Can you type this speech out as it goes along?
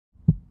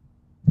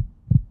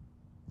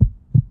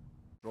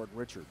Jordan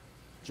Richard.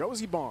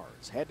 Josie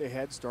Barnes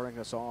head-to-head starting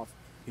us off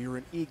here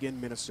in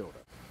Eagan, Minnesota.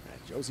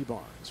 And Josie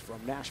Barnes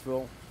from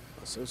Nashville,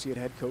 associate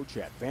head coach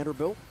at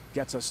Vanderbilt,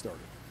 gets us started.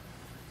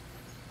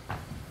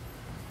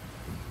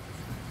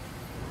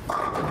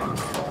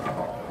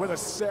 With a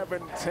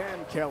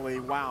 7-10, Kelly,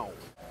 wow.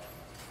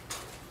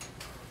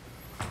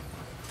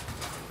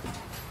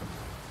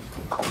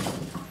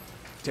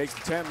 Takes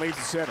the 10, leads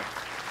the 7.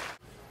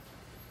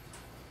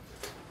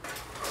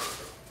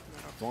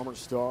 A former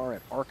star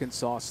at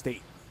Arkansas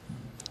State.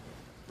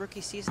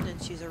 Rookie season,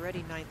 and she's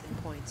already 9th in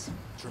points.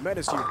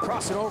 Tremendous here,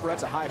 crossing over,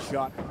 that's a high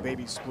shot.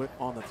 Baby split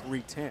on the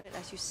 3-10.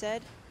 As you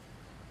said,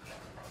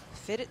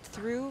 fit it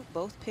through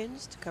both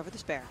pins to cover the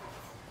spare.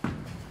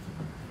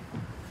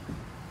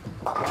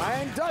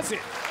 Ryan does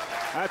it.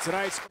 That's a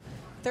nice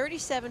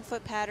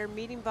 37-foot pattern,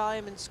 medium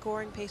volume, and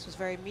scoring pace was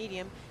very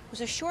medium. It was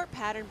a short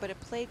pattern, but it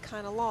played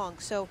kind of long.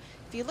 So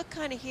if you look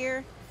kind of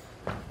here,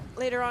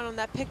 later on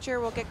that picture,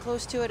 we'll get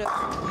close to it of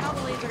how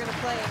the lanes are going to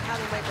play and how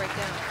they might break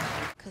down.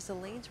 Because the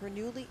lanes were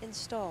newly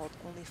installed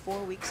only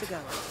 4 weeks ago.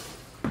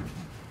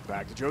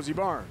 Back to Josie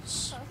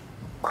Barnes.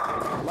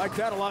 Like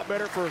that a lot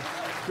better for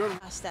good.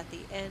 Just at the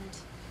end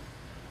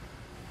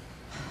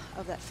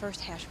of that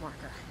first hash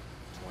marker.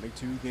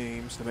 22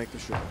 games to make the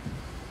show.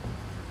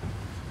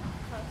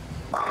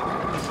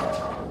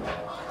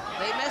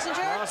 Late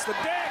messenger. Across the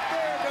deck,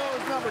 there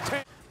goes number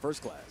 10.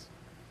 First class.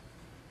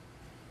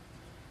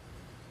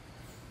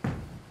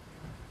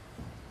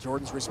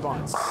 Jordan's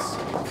response.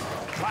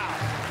 Wow.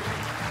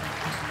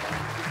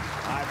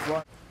 High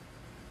front.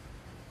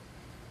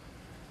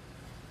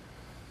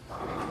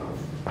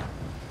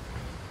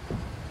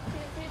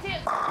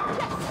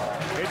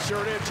 It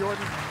sure did,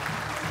 Jordan.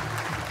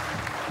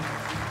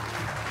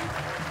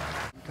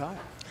 Kyle,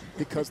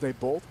 because they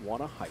both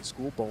won a high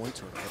school bowling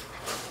tournament.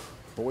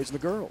 Boys and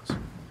the girls.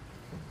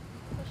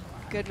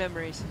 Good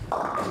memories.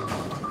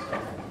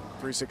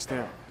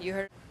 3-6-10. You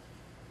heard.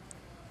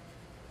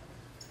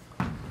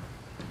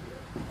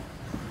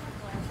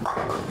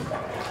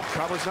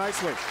 Covers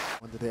nicely.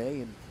 On today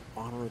in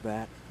honor of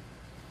that.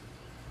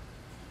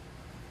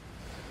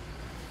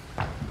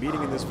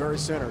 Meeting in this very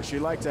center. She'd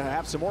like to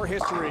have some more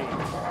history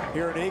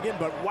here in Eagan,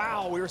 but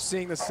wow, we're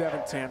seeing the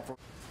 7-10.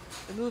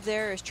 The move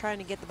there is trying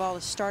to get the ball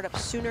to start up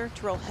sooner,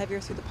 to roll heavier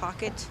through the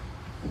pocket.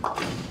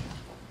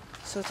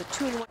 So it's a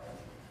 2-1.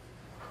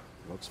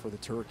 Looks for the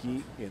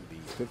turkey in the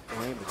 5th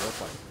frame. They go up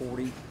by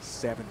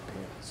 47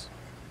 pins.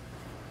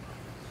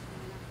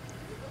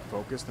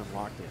 Focused and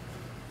locked in.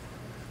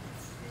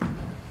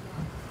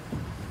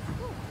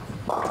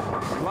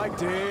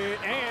 Liked it,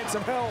 and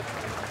some help.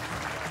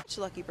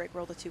 Lucky break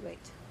roll to 2-8.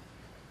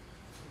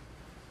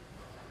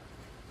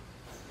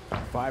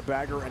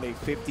 5-bagger and a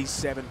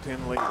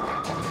 57-pin lead.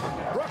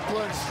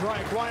 Brooklyn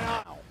strike, why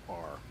not?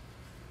 Are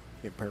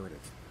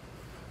imperative.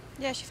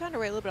 Yeah, she found her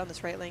way a little bit on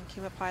this right lane.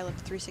 Came up high,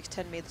 left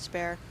 3-6-10, made the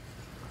spare.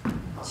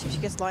 See if she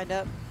gets lined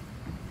up.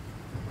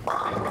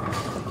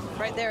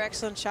 Right there,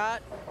 excellent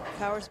shot.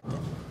 Powers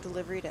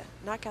delivery to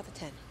knock out the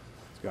 10.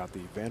 It's got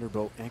the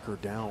Vanderbilt anchor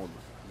down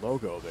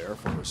logo there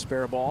for her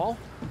spare ball.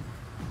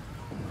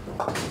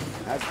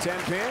 That's a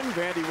 10-pin.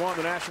 Vandy won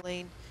the national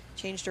lane.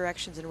 Change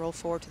directions and roll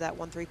forward to that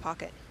 1-3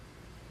 pocket.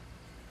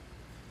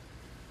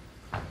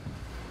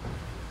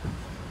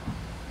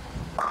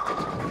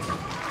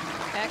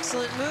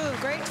 Excellent move.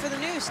 Great for the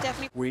new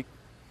Stephanie. Week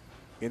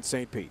in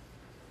St. Pete.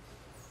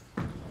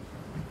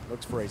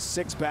 Looks for a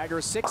 6-bagger,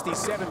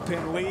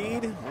 67-pin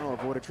lead. Oh,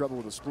 avoided trouble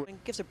with a split.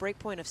 And gives a break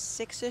point of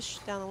 6-ish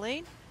down the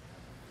lane.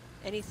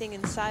 Anything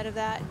inside of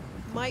that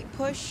might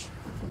push,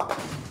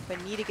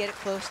 but need to get it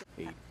close.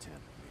 8-10.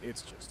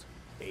 It's just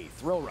a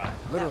thrill ride,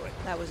 literally.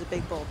 That was a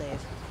big bowl,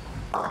 Dave.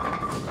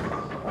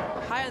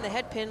 High on the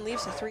head pin,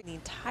 leaves the 3 the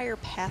entire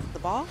path of the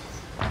ball.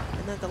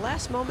 And then at the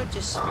last moment,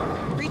 just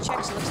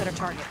rechecks and looks at her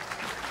target.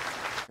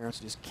 Parents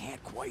just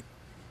can't quite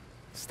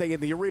stay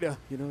in the arena.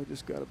 You know,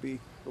 just got to be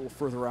a little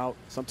further out,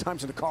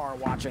 sometimes in the car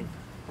watching.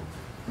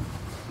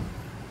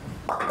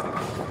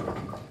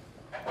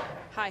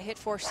 High hit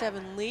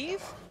 4-7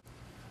 leave.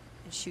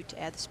 And shoot to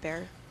add the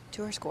spare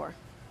to her score.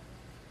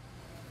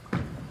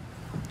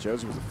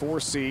 Josie with a 4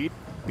 seed.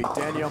 Beat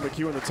Danielle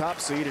McHugh in the top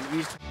seed in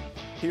East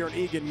here in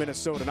Eagan,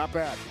 Minnesota. Not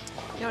bad.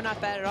 No, not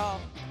bad at all.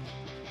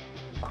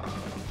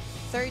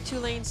 32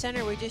 lane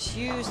center. We just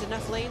used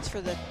enough lanes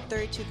for the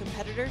 32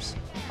 competitors.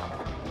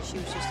 She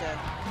was just a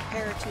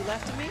pair or 2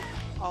 left of me.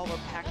 All of them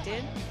packed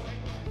in.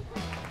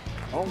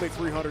 Only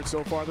 300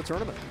 so far in the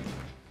tournament.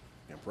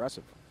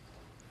 Impressive.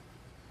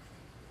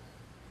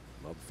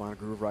 Love to find a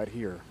groove right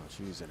here.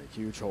 She's in a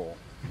huge hole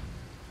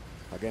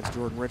against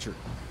Jordan Richard.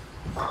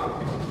 All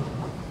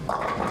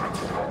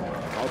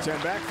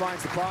 10 back,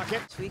 finds the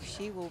pocket. This week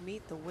she will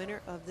meet the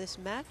winner of this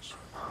match.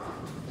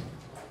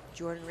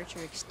 Jordan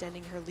Richard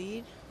extending her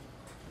lead.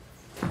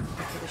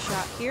 For the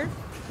shot here.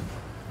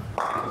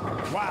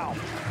 Wow.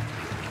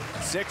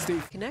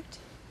 60. Connect.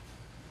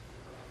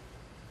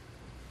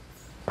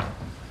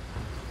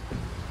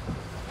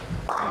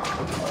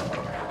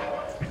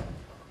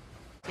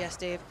 Yes,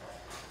 Dave.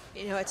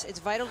 You know, it's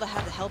vital to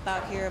have the help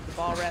out here of the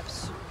ball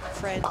reps,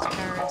 friends,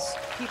 parents,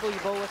 people you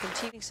bowl with, and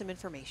teaching some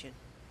information.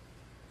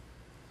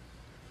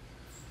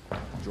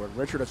 Jordan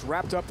Richard has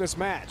wrapped up this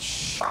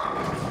match.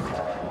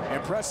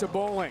 Impressive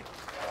bowling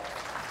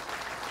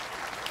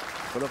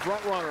for the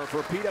front runner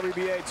for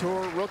PWBA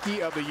Tour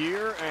Rookie of the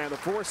Year, and the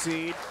 4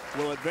 seed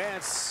will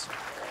advance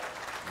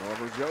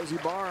over Josie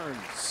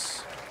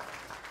Barnes,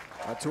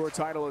 a tour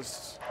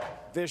titleist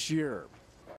this year.